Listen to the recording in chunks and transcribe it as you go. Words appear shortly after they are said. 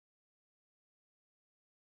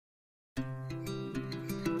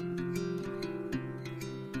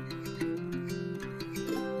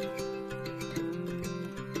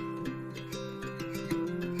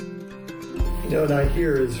And I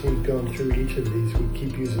hear as we've gone through each of these, we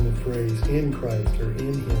keep using the phrase in Christ or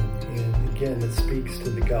in Him. And again, it speaks to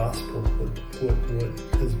the gospel, what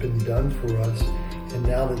has been done for us. And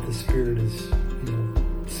now that the Spirit has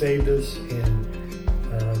saved us and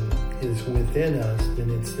is within us, then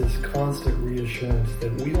it's this constant reassurance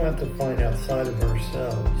that we don't have to find outside of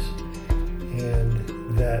ourselves.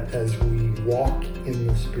 And that as we walk in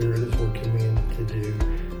the Spirit as we're commanded to do,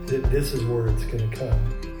 that this is where it's going to come.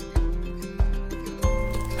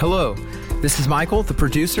 Hello, this is Michael, the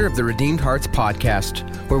producer of the Redeemed Hearts podcast,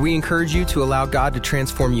 where we encourage you to allow God to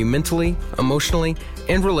transform you mentally, emotionally,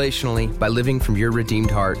 and relationally by living from your redeemed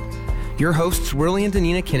heart. Your hosts, Worley and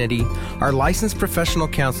Danina Kennedy, are licensed professional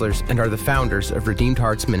counselors and are the founders of Redeemed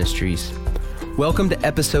Hearts Ministries. Welcome to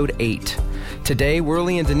episode 8. Today,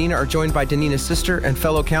 Worley and Danina are joined by Danina's sister and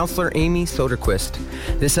fellow counselor, Amy Soderquist.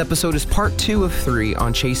 This episode is part 2 of 3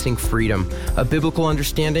 on chasing freedom, a biblical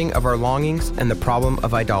understanding of our longings and the problem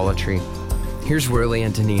of idolatry. Here's Worley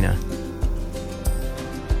and Danina.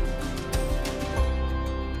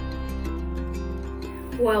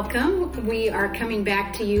 Welcome. We are coming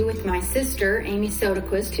back to you with my sister, Amy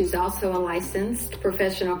Soderquist, who's also a licensed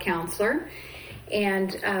professional counselor.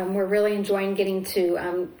 And we're really enjoying getting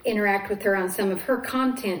to interact with her on some of her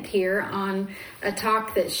content here on a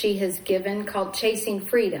talk that she has given called Chasing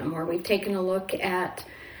Freedom, where we've taken a look at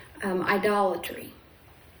idolatry.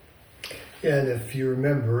 Yeah, and if you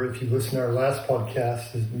remember, if you listen to our last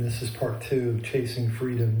podcast, and this is part 2 of Chasing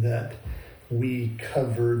Freedom, that we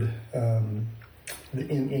covered,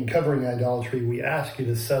 in covering idolatry, we ask you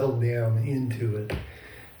to settle down into it.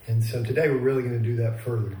 And so today we're really going to do that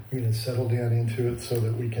further. We're going to settle down into it so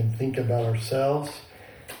that we can think about ourselves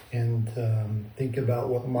and think about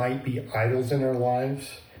what might be idols in our lives,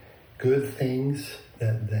 good things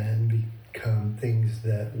that then become things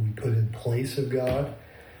that we put in place of God.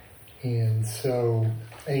 And so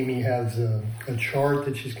Amy has a chart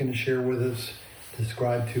that she's going to share with us,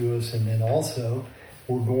 describe to us, and then also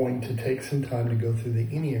we're going to take some time to go through the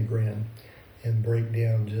Enneagram and break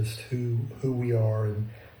down just who we are and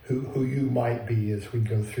who you might be as we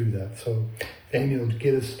go through that. So, Amy, to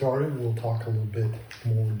get us started, we'll talk a little bit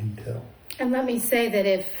more detail. And let me say that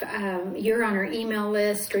if you're on our email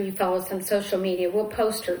list or you follow us on social media, we'll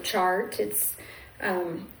post her chart. It's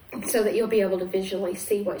so that you'll be able to visually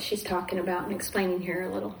see what she's talking about and explaining here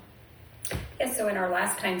a little. Yeah, so in our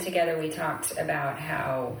last time together, we talked about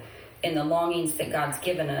how in the longings that God's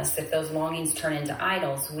given us, if those longings turn into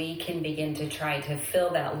idols, we can begin to try to fill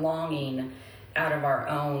that longing out of our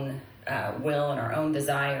own will and our own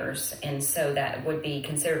desires, and so that would be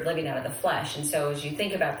considered living out of the flesh. And so as you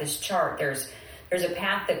think about this chart, there's a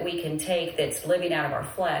path that we can take that's living out of our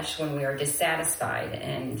flesh when we are dissatisfied,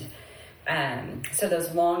 and so those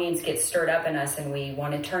longings get stirred up in us and we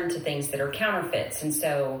want to turn to things that are counterfeits. And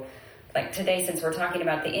so like today, since we're talking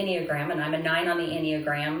about the Enneagram, and I'm a 9 on the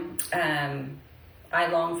Enneagram, I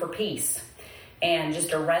long for peace and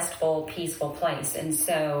just a restful, peaceful place. And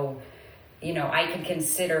so I could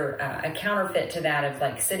consider a counterfeit to that of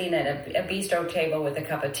like sitting at a bistro table with a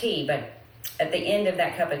cup of tea, but at the end of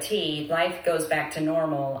that cup of tea, life goes back to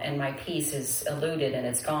normal and my peace is eluded and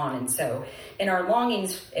it's gone. And so in our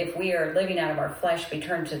longings, if we are living out of our flesh, we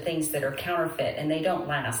turn to things that are counterfeit and they don't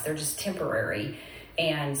last. They're just temporary.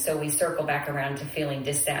 And so we circle back around to feeling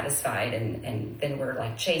dissatisfied and then we're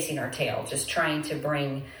like chasing our tail, just trying to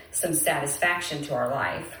bring some satisfaction to our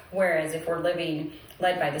life. Whereas if we're living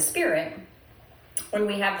led by the Spirit, when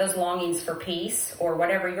we have those longings for peace or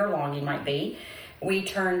whatever your longing might be, we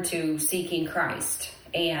turn to seeking Christ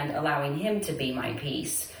and allowing Him to be my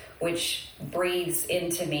peace, which breathes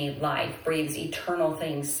into me life, breathes eternal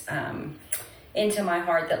things into my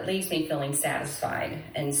heart that leaves me feeling satisfied.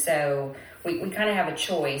 And so we kind of have a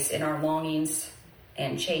choice in our longings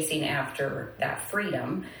and chasing after that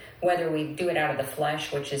freedom, whether we do it out of the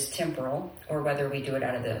flesh, which is temporal, or whether we do it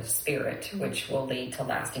out of the Spirit, which will lead to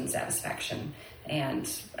lasting satisfaction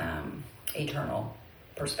and eternal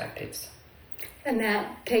perspectives. And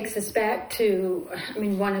that takes us back to,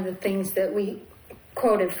 one of the things that we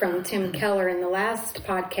quoted from Tim Keller in the last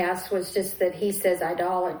podcast was just that he says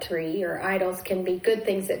idolatry or idols can be good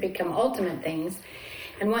things that become ultimate things.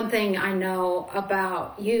 And one thing I know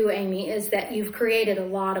about you, Amy, is that you've created a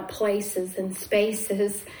lot of places and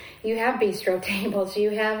spaces. You have bistro tables. You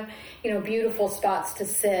have, beautiful spots to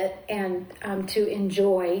sit and to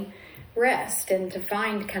enjoy rest and to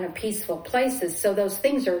find kind of peaceful places. So those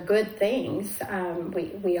things are good things.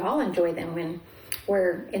 We all enjoy them when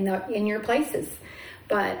we're in your places.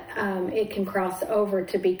 But it can cross over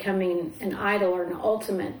to becoming an idol or an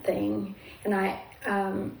ultimate thing. And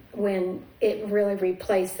when it really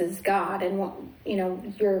replaces God. And,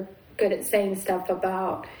 you're good at saying stuff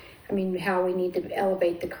about, how we need to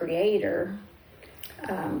elevate the Creator.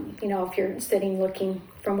 If you're sitting looking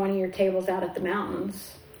from one of your tables out at the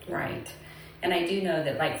mountains. Right. And I do know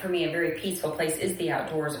that, like, for me, a very peaceful place is the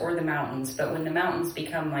outdoors or the mountains. But when the mountains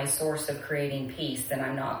become my source of creating peace, then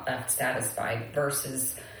I'm not left satisfied,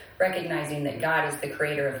 versus recognizing that God is the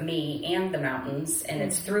creator of me and the mountains. And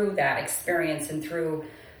it's through that experience and through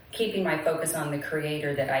keeping my focus on the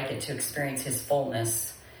Creator that I get to experience His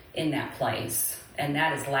fullness in that place. And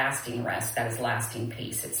that is lasting rest. That is lasting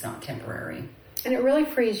peace. It's not temporary. And it really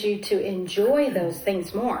frees you to enjoy those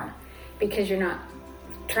things more, because you're not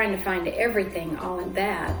trying to find everything all in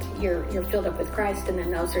that. You're filled up with Christ, and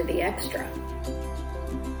then those are the extra.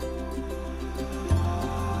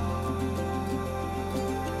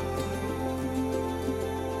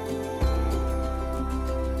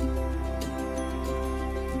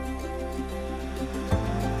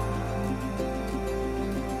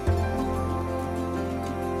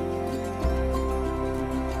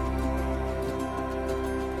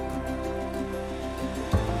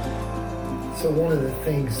 So one of the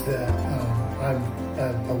things that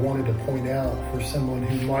I wanted to point out for someone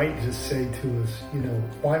who might just say to us,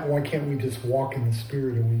 why can't we just walk in the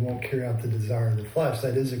Spirit and we won't carry out the desire of the flesh?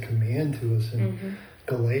 That is a command to us in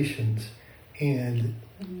Galatians. And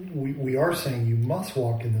we are saying you must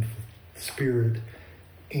walk in the Spirit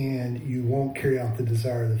and you won't carry out the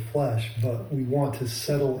desire of the flesh. But we want to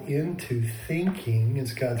settle into thinking,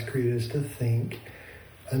 as God's created us to think,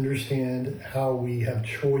 understand how we have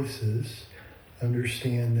choices,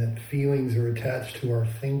 understand that feelings are attached to our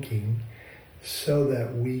thinking, so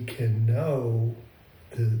that we can know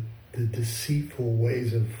the deceitful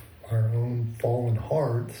ways of our own fallen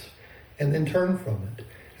hearts and then turn from it.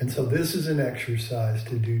 And so this is an exercise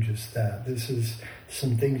to do just that. This is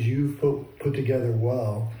some things you've put together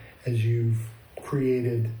well as you've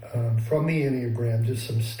created from the Enneagram, just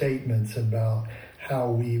some statements about how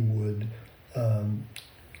we would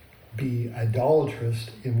be idolatrous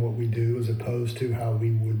in what we do, as opposed to how we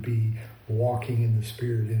would be walking in the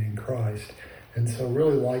Spirit and in Christ. And so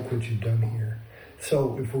really like what you've done here.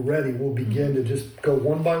 So if we're ready, we'll begin to just go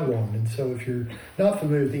one by one. And so if you're not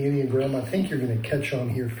familiar with the Enneagram, I think you're going to catch on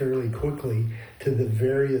here fairly quickly to the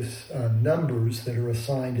various numbers that are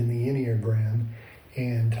assigned in the Enneagram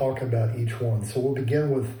and talk about each one. So we'll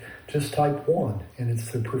begin with just type 1, and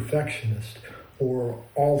it's the perfectionist, or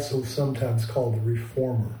also sometimes called the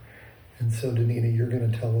reformer. And so, Danita, you're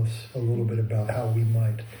going to tell us a little bit about how we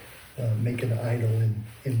might make an idol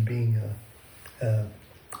in being a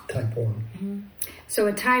type 1. Mm-hmm. So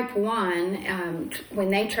a type 1,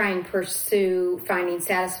 when they try and pursue finding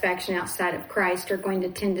satisfaction outside of Christ, are going to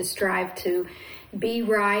tend to strive to be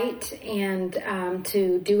right and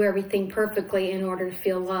to do everything perfectly in order to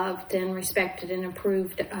feel loved and respected and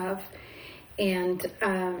approved of. And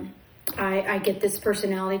I get this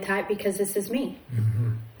personality type because this is me.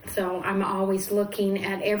 Mm-hmm. So I'm always looking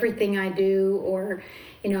at everything I do, or,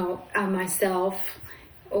 myself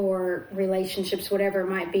or relationships, whatever it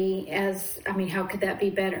might be, as, how could that be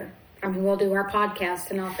better? We'll do our podcast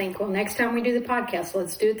and I'll think, well, next time we do the podcast,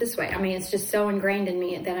 let's do it this way. It's just so ingrained in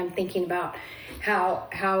me that I'm thinking about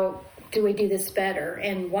how do we do this better?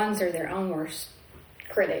 And ones are their own worst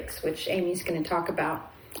critics, which Amy's going to talk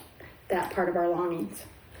about that part of our longings.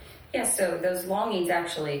 Yeah, so those longings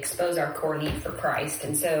actually expose our core need for Christ.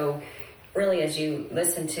 And so really, as you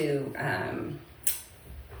listen to,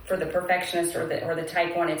 for the perfectionist or the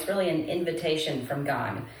type 1, it's really an invitation from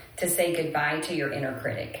God to say goodbye to your inner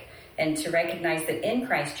critic and to recognize that in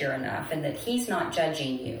Christ you're enough and that He's not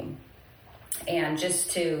judging you, and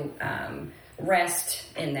just to rest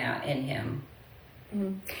in that, in Him.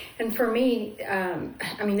 Mm-hmm. And for me,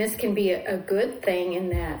 this can be a good thing in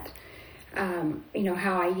that,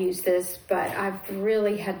 how I use this, but I've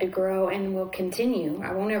really had to grow and will continue.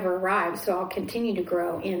 I won't ever arrive, so I'll continue to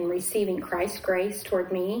grow in receiving Christ's grace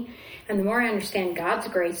toward me. And the more I understand God's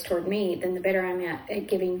grace toward me, then the better I'm at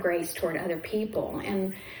giving grace toward other people.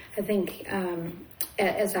 And I think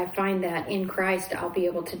as I find that in Christ, I'll be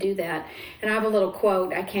able to do that. And I have a little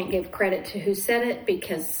quote. I can't give credit to who said it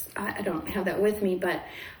because I don't have that with me, but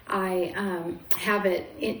I have it,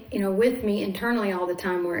 with me internally all the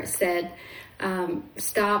time, where it said,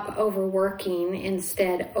 stop overworking,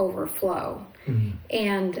 instead overflow. Mm-hmm.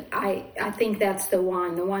 And I think that's the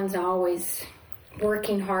one. The one's always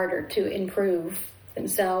working harder to improve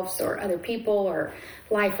themselves or other people or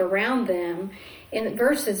life around them, and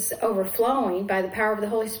versus overflowing by the power of the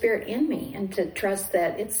Holy Spirit in me, and to trust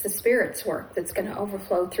that it's the Spirit's work that's going to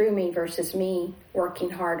overflow through me versus me working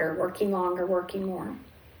harder, working longer, working more.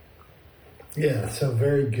 Yeah, so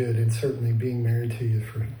very good. And certainly being married to you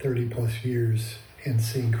for 30 plus years and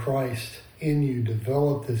seeing Christ in you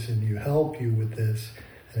develop this in you, help you with this.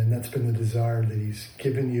 And that's been the desire that he's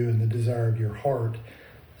given you and the desire of your heart.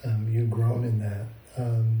 You've grown in that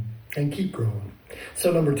and keep growing.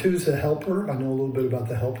 So number 2 is the helper. I know a little bit about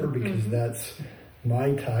the helper because that's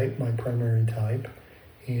my type, my primary type.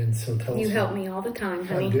 And so tell us. You help me all the time,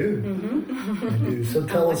 honey. I do. I do. So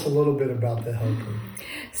tell us a little bit about the helper.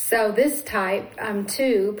 So this type,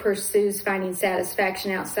 too, pursues finding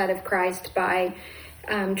satisfaction outside of Christ by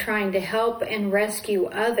trying to help and rescue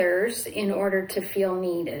others in order to feel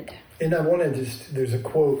needed. And I want to there's a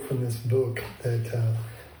quote from this book that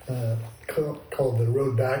called The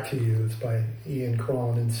Road Back to You. It's by Ian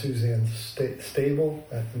Cron and Suzanne Stable.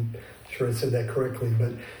 I'm sure I said that correctly,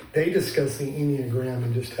 but they discuss the Enneagram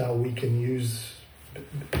and just how we can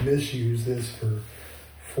misuse this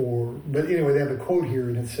but anyway, they have a quote here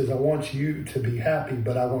and it says, I want you to be happy,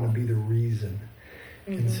 but I want to be the reason.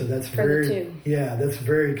 And so that's that's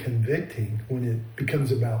very convicting when it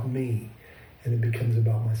becomes about me and it becomes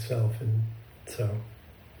about myself. And so.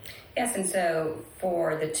 Yes, and so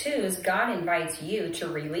for the 2s, God invites you to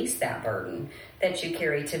release that burden that you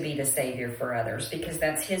carry to be the Savior for others, because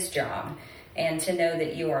that's his job, and to know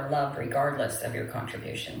that you are loved regardless of your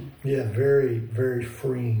contribution. Yeah, very, very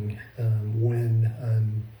freeing when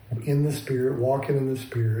I'm in the Spirit, walking in the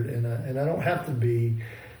Spirit, and I don't have to be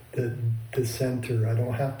the center. I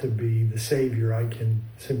don't have to be the Savior. I can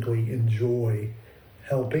simply enjoy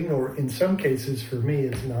helping, or in some cases for me,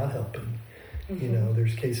 it's not helping. You know,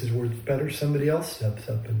 there's cases where it's better somebody else steps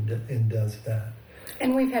up and does that.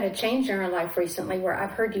 And we've had a change in our life recently where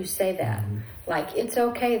I've heard you say that. Like, it's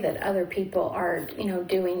okay that other people are,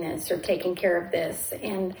 doing this or taking care of this.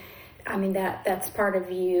 And, I mean, that's part of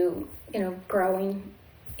you, growing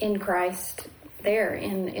in Christ there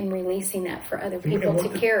and releasing that for other people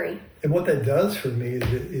to carry. And what that does for me is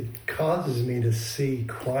it causes me to see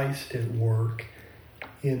Christ at work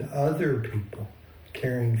in other people,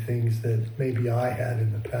 carrying things that maybe I had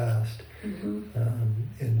in the past.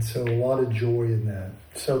 And so a lot of joy in that.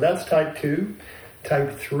 So that's type 2.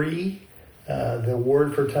 Type 3, the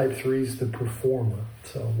word for type 3 is the performer.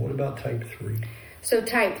 So what about type 3? So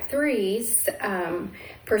type 3s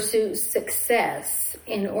pursue success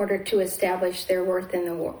in order to establish their worth in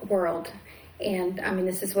the world. And, I mean,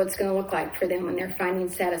 this is what it's going to look like for them when they're finding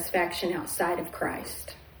satisfaction outside of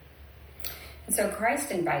Christ. And so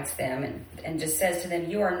Christ invites them and just says to them,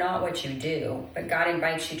 you are not what you do, but God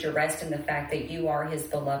invites you to rest in the fact that you are his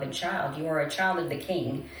beloved child. You are a child of the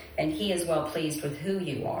King, and he is well pleased with who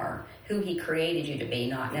you are, who he created you to be,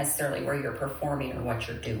 not necessarily where you're performing or what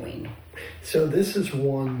you're doing. So this is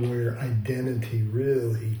one where identity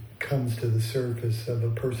really comes to the surface of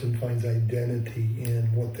a person finds identity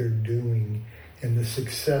in what they're doing and the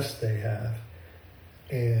success they have,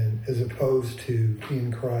 and as opposed to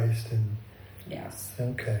in Christ. And yes,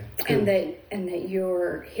 okay, and that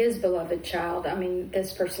you're his beloved child. I mean,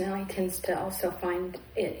 this personality tends to also find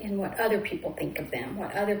it in what other people think of them,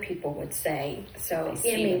 what other people would say. So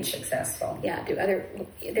image successful. Yeah,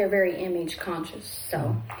 they're very image conscious.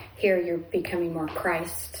 So here you're becoming more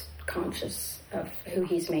Christ conscious of who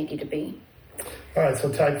he's made you to be. All right,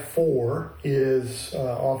 so type 4 is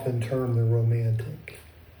often termed the romantic.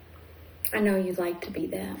 I know you'd like to be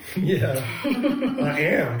that. Yeah, I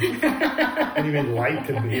am. I didn't even like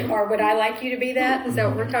to be. Or would I like you to be that? Is that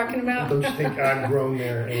what we're talking about? Don't you think I've grown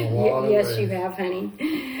there in a lot of ways? Yes, you have, honey.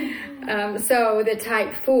 So the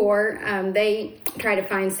type 4, they try to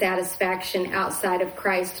find satisfaction outside of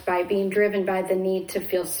Christ by being driven by the need to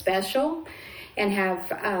feel special and have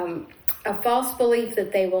a false belief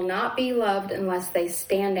that they will not be loved unless they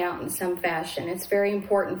stand out in some fashion. It's very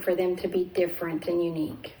important for them to be different and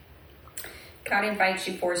unique. God invites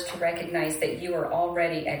you for us to recognize that you are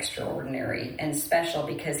already extraordinary and special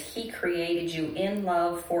because he created you in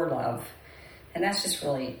love for love. And that's just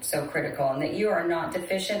really so critical. And that you are not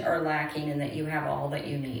deficient or lacking and that you have all that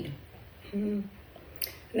you need.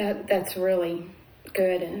 That's really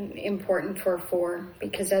good and important for 4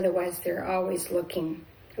 because otherwise they're always looking.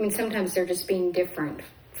 I mean, sometimes they're just being different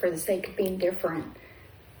for the sake of being different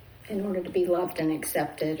in order to be loved and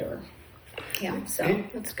accepted or... Yeah, so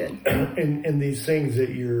that's good. And these things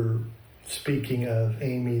that you're speaking of,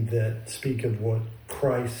 Amy, that speak of what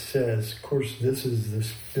Christ says, of course, this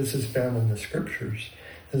is found in the Scriptures.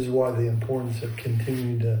 This is why the importance of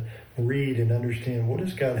continuing to read and understand what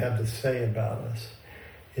does God have to say about us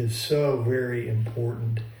is so very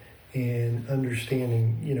important in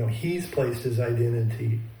understanding, He's placed His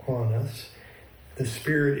identity on us. The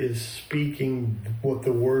Spirit is speaking what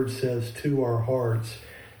the Word says to our hearts,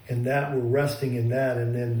 and that we're resting in that,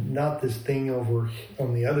 and then not this thing over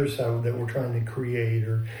on the other side that we're trying to create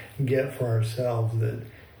or get for ourselves that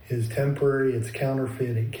is temporary, it's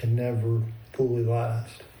counterfeit, it can never fully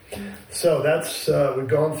last. So that's, we've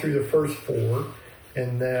gone through the first 4,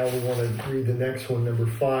 and now we want to read the next one, number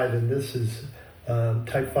 5, and this is,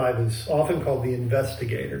 type 5 is often called the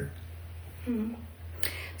investigator. Mm-hmm.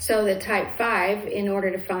 So the type 5, in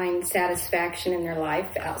order to find satisfaction in their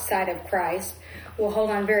life outside of Christ, will hold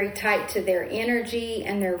on very tight to their energy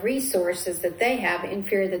and their resources that they have in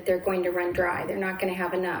fear that they're going to run dry. They're not going to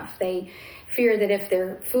have enough. They fear that if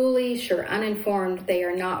they're foolish or uninformed, they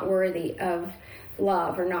are not worthy of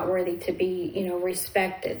love or not worthy to be,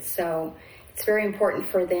 respected. So it's very important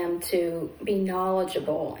for them to be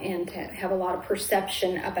knowledgeable and to have a lot of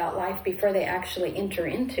perception about life before they actually enter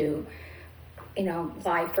into,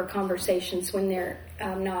 life or conversations when they're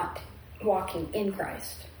not walking in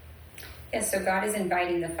Christ. Yes, so God is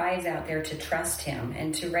inviting the 5s out there to trust Him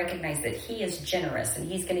and to recognize that He is generous and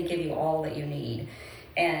He's going to give you all that you need.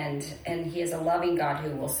 And He is a loving God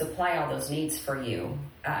who will supply all those needs for you.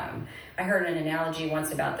 I heard an analogy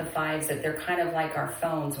once about the 5s that they're kind of like our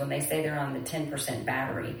phones when they say they're on the 10%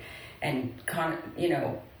 battery and,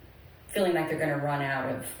 feeling like they're going to run out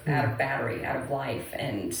of battery, out of life.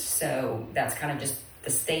 And so that's kind of just the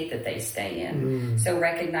state that they stay in. So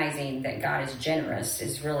recognizing that God is generous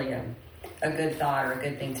is really a good thought or a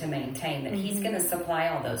good thing to maintain, that He's going to supply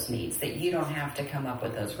all those needs, that you don't have to come up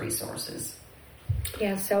with those resources.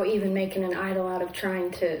 Yeah, so even making an idol out of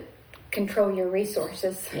trying to control your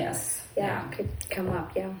resources. Yes. Yeah. Could come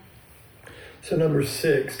up, yeah. So number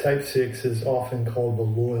 6, type 6 is often called the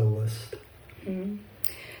loyalist. Mm-hmm.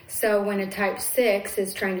 So when a type 6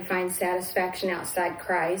 is trying to find satisfaction outside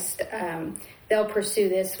Christ, they'll pursue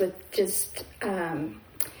this with just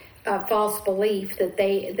a false belief that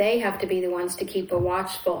they have to be the ones to keep a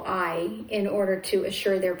watchful eye in order to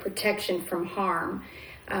assure their protection from harm.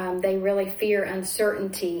 They really fear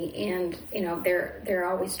uncertainty, and they're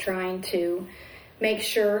always trying to make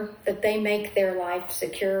sure that they make their life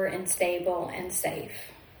secure and stable and safe.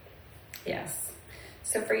 Yes.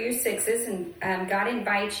 So for you 6s, God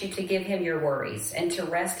invites you to give Him your worries and to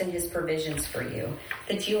rest in His provisions for you,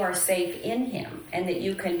 that you are safe in Him and that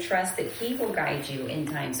you can trust that He will guide you in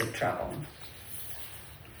times of trouble.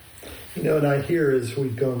 And I hear as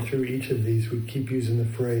we've gone through each of these, we keep using the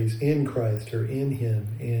phrase in Christ or in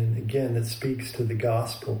Him. And again, it speaks to the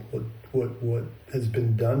gospel, what has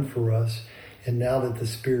been done for us. And now that the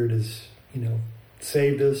Spirit has,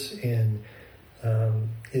 saved us and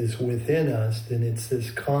is within us, then it's this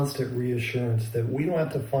constant reassurance that we don't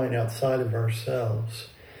have to find outside of ourselves.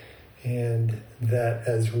 And that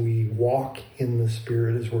as we walk in the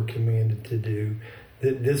Spirit, as we're commanded to do,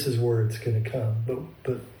 that this is where it's going to come.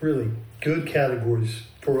 But really good categories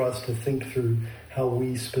for us to think through how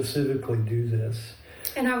we specifically do this.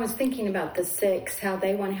 And I was thinking about the 6, how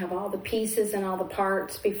they want to have all the pieces and all the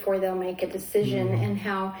parts before they'll make a decision, and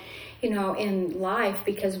how, in life,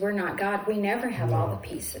 because we're not God, we never have all the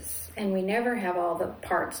pieces, and we never have all the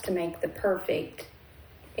parts to make the perfect,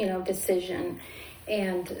 decision.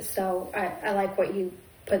 And so I like what you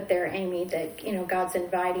put there, Amy, that, God's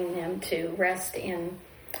inviting them to rest in,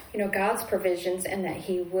 God's provisions, and that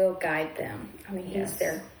He will guide them. I mean, He's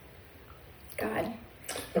their God.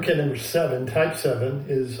 Okay, number 7, type 7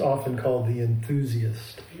 is often called the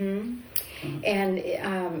enthusiast. Mm-hmm. And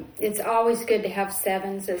it's always good to have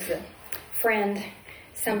 7s as a friend,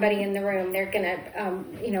 somebody in the room. They're going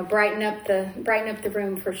to, brighten up the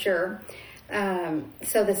room for sure.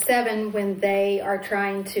 So the 7, when they are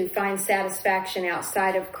trying to find satisfaction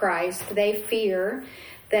outside of Christ, they fear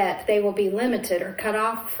that they will be limited or cut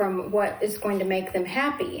off from what is going to make them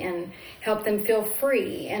happy and help them feel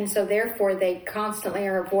free. And so therefore they constantly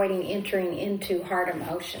are avoiding entering into hard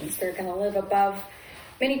emotions. They're going to live above,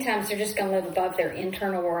 many times they're just going to live above their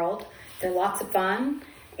internal world. They're lots of fun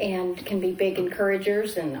and can be big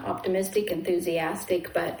encouragers and optimistic,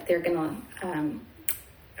 enthusiastic, but they're going to,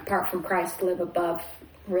 apart from Christ, live above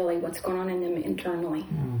really what's going on in them internally.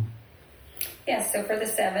 Yes, so for the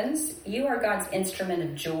 7s, you are God's instrument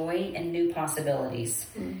of joy and new possibilities.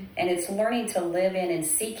 And it's learning to live in and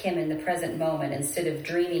seek Him in the present moment instead of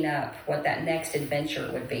dreaming up what that next adventure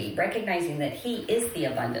would be, recognizing that He is the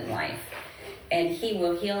abundant life. And He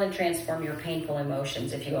will heal and transform your painful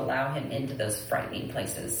emotions if you allow Him into those frightening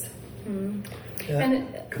places. And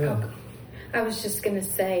I was just going to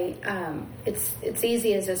say, it's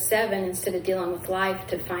easy as a 7 instead of dealing with life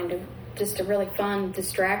to find just a really fun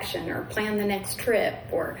distraction, or plan the next trip,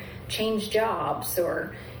 or change jobs,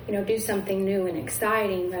 or do something new and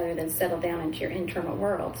exciting rather than settle down into your internal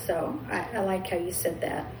world. So I like how you said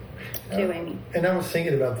that too, Amy. And I was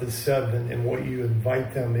thinking about this 7 and what you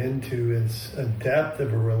invite them into is a depth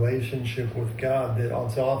of a relationship with God that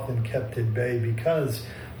is often kept at bay because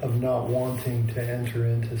of not wanting to enter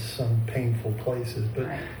into some painful places. But,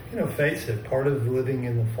 face it, part of living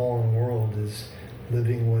in the fallen world is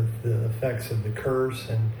living with the effects of the curse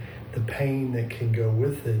and the pain that can go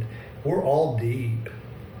with it. We're all deep.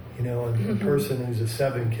 A person who's a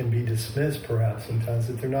 7 can be dismissed perhaps sometimes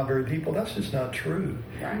that they're not very deep. Well, that's just not true.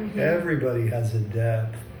 Right. Everybody has a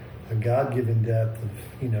depth, a God-given depth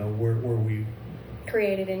of, where we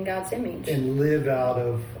created in God's image and live out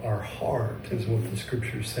of our heart is what the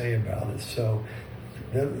scriptures say about us. So,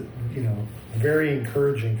 that, very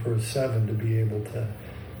encouraging for a 7 to be able to,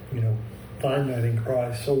 find that in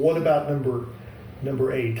Christ. So what about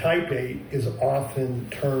number 8? Type 8 is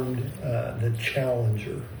often termed the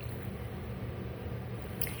challenger.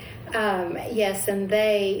 Yes, and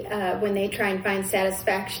they, when they try and find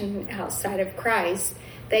satisfaction outside of Christ,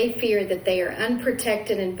 they fear that they are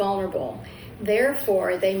unprotected and vulnerable.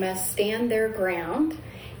 Therefore, they must stand their ground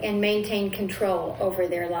and maintain control over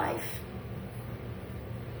their life.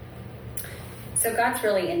 So God's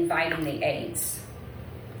really inviting the 8s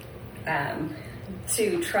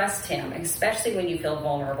to trust Him, especially when you feel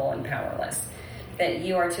vulnerable and powerless. That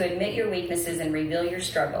you are to admit your weaknesses and reveal your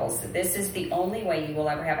struggles. This is the only way you will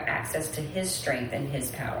ever have access to His strength and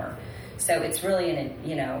His power. So it's really,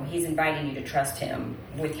 He's inviting you to trust Him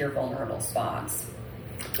with your vulnerable spots.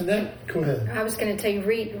 And then, go ahead. I was going to tell you,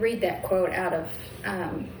 read that quote out of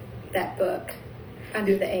that book,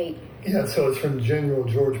 Under the 8. Yeah, so it's from General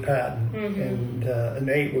George Patton, and an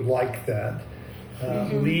 8 would like that.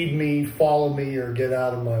 Lead me, follow me, or get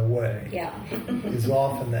out of my way. Yeah. is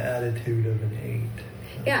often the attitude of an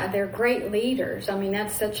 8. Yeah, they're great leaders. I mean,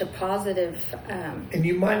 that's such a positive... And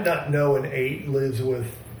you might not know an 8 lives with,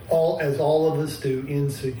 as all of us do,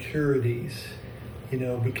 insecurities.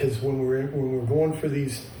 Because when we're going for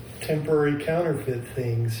these temporary counterfeit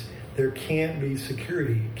things, there can't be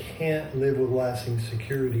security. You can't live with lasting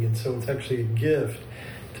security. And so it's actually a gift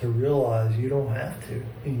to realize you don't have to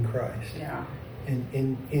in Christ. Yeah.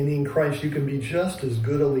 And in Christ, you can be just as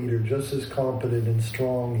good a leader, just as competent and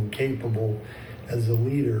strong and capable as a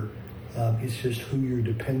leader. It's just who you're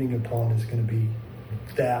depending upon is going to be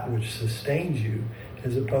that which sustains you,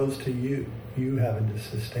 as opposed to you having to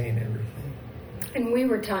sustain everything. And we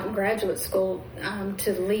were taught in graduate school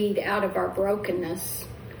to lead out of our brokenness.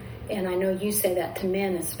 And I know you say that to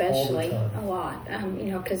men especially a lot,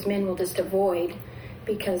 because men will just avoid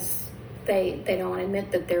because they don't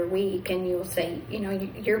admit that they're weak. And you'll say,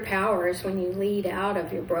 your power is when you lead out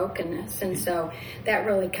of your brokenness. And so that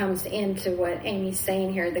really comes into what Amy's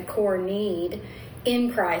saying here. The core need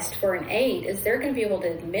in Christ for an 8 is they're going to be able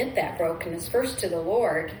to admit that brokenness first to the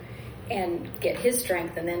Lord and get His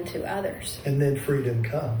strength, and then to others. And then freedom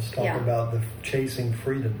comes. Talk about the chasing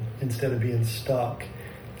freedom instead of being stuck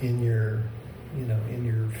in your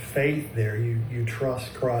faith. There, you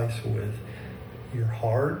trust Christ with your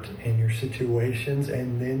heart and your situations,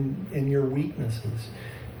 and then in your weaknesses.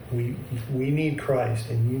 We need Christ,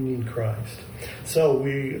 and you need Christ. So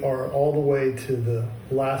we are all the way to the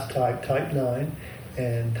last type 9,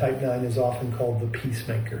 and type 9 is often called the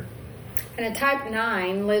peacemaker. And a type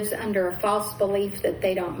 9 lives under a false belief that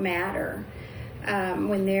they don't matter.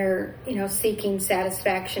 When they're, seeking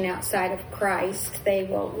satisfaction outside of Christ, they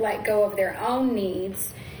will let go of their own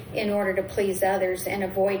needs in order to please others and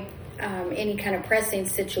avoid any kind of pressing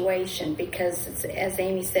situation because, it's, as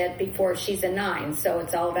Amy said before, she's a 9, so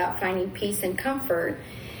it's all about finding peace and comfort.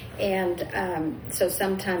 And so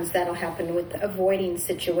sometimes that'll happen with avoiding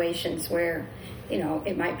situations where,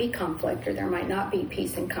 it might be conflict or there might not be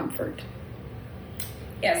peace and comfort.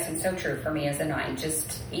 Yes, and so true for me as a 9.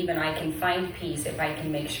 Just even I can find peace if I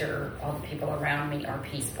can make sure all the people around me are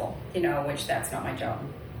peaceful, which that's not my job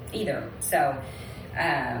either. So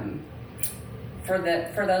for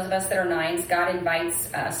those of us that are 9s, God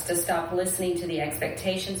invites us to stop listening to the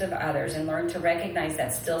expectations of others and learn to recognize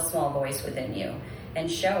that still small voice within you and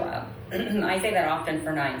show up. I say that often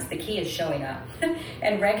for 9s. The key is showing up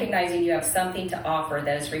and recognizing you have something to offer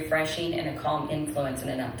that is refreshing and a calm influence in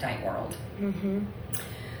an uptight world. Mm-hmm.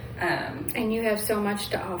 And you have so much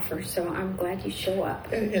to offer, so I'm glad you show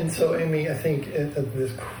up. And so, Amy, I think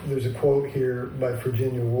there's a quote here by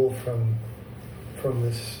Virginia Woolf from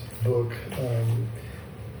this book,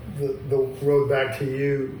 The Road Back to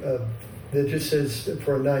You. that just says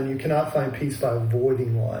for a 9, you cannot find peace by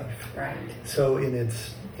avoiding life. Right. So in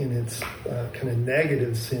its kind of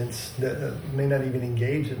negative sense, that may not even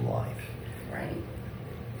engage in life. Right.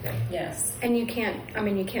 Yeah. Yes. And you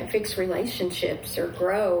can't fix relationships or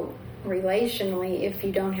grow relationally if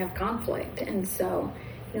you don't have conflict. And so,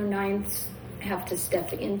 9s have to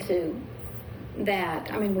step into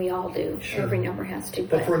that. I mean, we all do. Sure. Every number has to.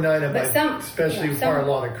 But for a 9, it might especially require a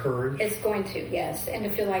lot of courage. It's going to, yes. And to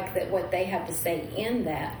feel like that what they have to say in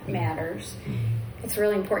that matters. It's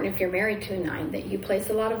really important if you're married to a 9 that you place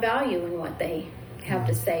a lot of value in what they have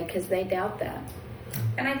to say, because they doubt that.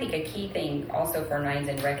 And I think a key thing also for 9s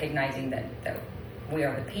in recognizing that we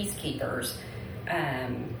are the peacekeepers,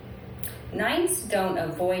 9s don't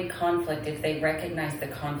avoid conflict if they recognize the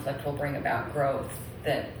conflict will bring about growth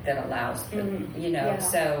that allows them, Yeah.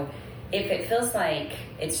 So if it feels like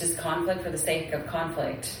it's just conflict for the sake of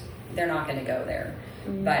conflict, they're not going to go there.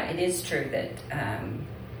 But it is true that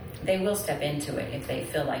they will step into it if they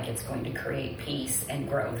feel like it's going to create peace and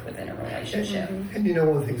growth within a relationship. And one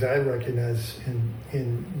of the things I recognize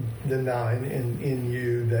in the 9 and in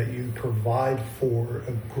you that you provide for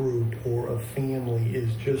a group or a family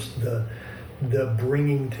is just the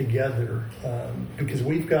bringing together. Because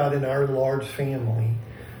we've got in our large family,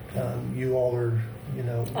 you all are,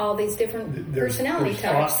 all these different personality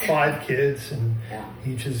types. 5 kids, and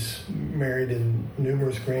each is married and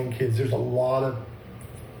numerous grandkids. There's a lot of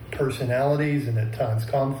personalities and at times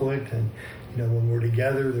conflict, and when we're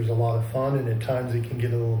together there's a lot of fun, and at times it can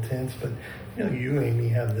get a little tense, but you, Amy,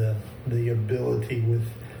 have the ability with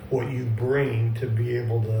what you bring to be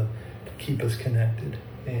able to keep us connected,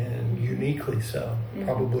 and uniquely so,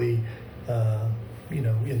 probably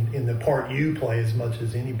in the part you play as much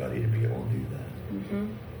as anybody to be able to do that.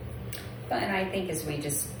 Well, and I think as we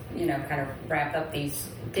just kind of wrap up these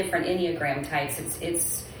different Enneagram types,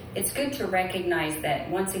 it's good to recognize that,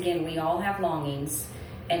 once again, we all have longings,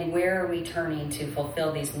 and where are we turning to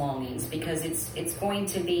fulfill these longings? Because it's going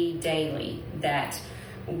to be daily that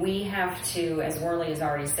we have to, as Worley has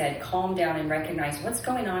already said, calm down and recognize what's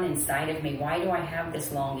going on inside of me. Why do I have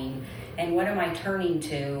this longing? And what am I turning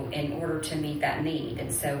to in order to meet that need?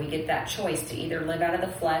 And so we get that choice to either live out of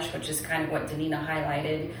the flesh, which is kind of what Danina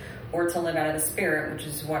highlighted, or to live out of the Spirit, which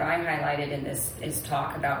is what I highlighted in this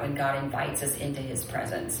talk about when God invites us into His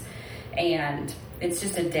presence. And it's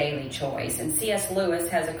just a daily choice. And C.S. Lewis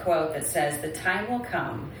has a quote that says, "The time will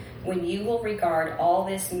come when you will regard all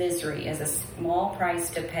this misery as a small price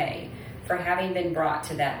to pay for having been brought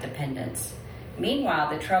to that dependence.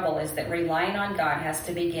 Meanwhile, the trouble is that relying on God has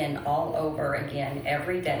to begin all over again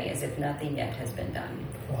every day as if nothing yet has been done."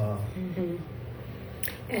 Wow.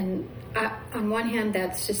 And on one hand,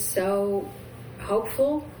 that's just so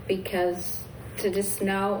hopeful, because to just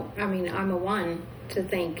know, I'm a 1, to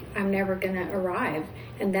think I'm never going to arrive,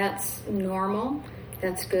 and that's normal,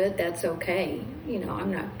 that's good, that's okay. I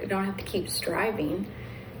don't have to keep striving.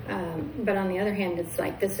 But on the other hand, it's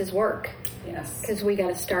like, this is work. Yes. Because we got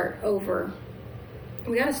to start over.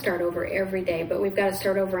 We got to start over every day, but we've got to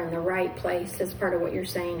start over in the right place. That's part of what you're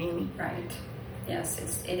saying, Amy. Right. Yes,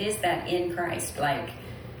 it is that in Christ. Like,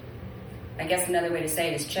 I guess another way to say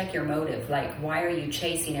it is check your motive. Like, why are you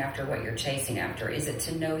chasing after what you're chasing after? Is it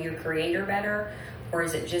to know your Creator better? Or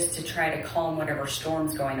is it just to try to calm whatever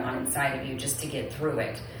storm's going on inside of you just to get through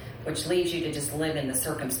it? Which leaves you to just live in the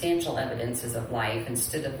circumstantial evidences of life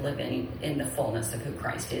instead of living in the fullness of who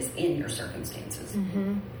Christ is in your circumstances.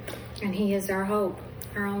 And He is our hope,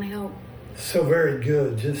 our only hope. So very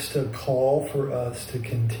good. Just a call for us to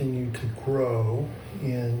continue to grow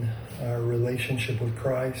in our relationship with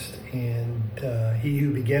Christ, and He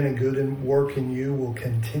who began a good work in you will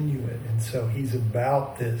continue it. And so He's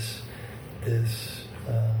about this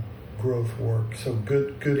growth work. So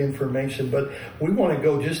good information. But we want to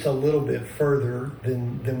go just a little bit further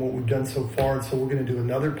than what we've done so far. So we're going to do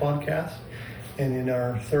another podcast. And in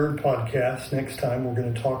our third podcast next time, we're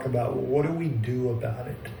going to talk about, well, what do we do about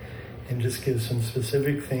it? And just give some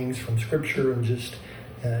specific things from Scripture and just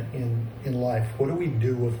in life. What do we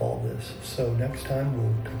do with all this? So next time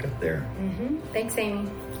we'll pick up there. Thanks, Amy.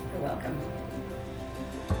 You're welcome.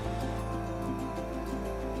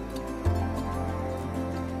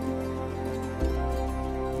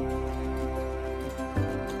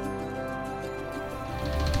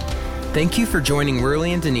 Thank you for joining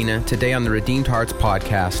Worley and Danina today on the Redeemed Hearts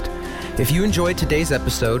podcast. If you enjoyed today's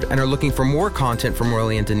episode and are looking for more content from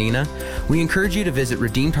Worley and Danina, we encourage you to visit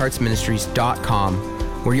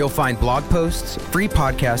redeemedheartsministries.com, where you'll find blog posts, free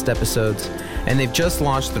podcast episodes, and they've just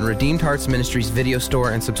launched the Redeemed Hearts Ministries video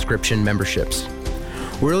store and subscription memberships.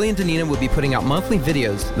 Worley and Danina will be putting out monthly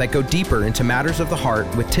videos that go deeper into matters of the heart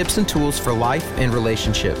with tips and tools for life and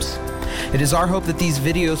relationships. It is our hope that these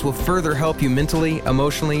videos will further help you mentally,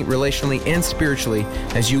 emotionally, relationally, and spiritually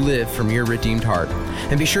as you live from your redeemed heart.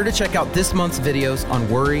 And be sure to check out this month's videos on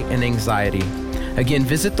worry and anxiety. Again,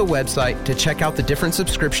 visit the website to check out the different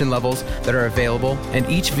subscription levels that are available, and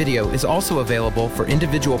each video is also available for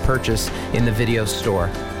individual purchase in the video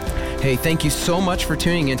store. Hey, thank you so much for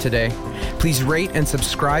tuning in today. Please rate and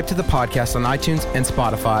subscribe to the podcast on iTunes and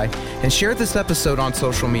Spotify, and share this episode on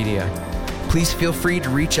social media. Please feel free to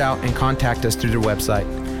reach out and contact us through the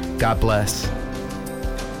website. God bless.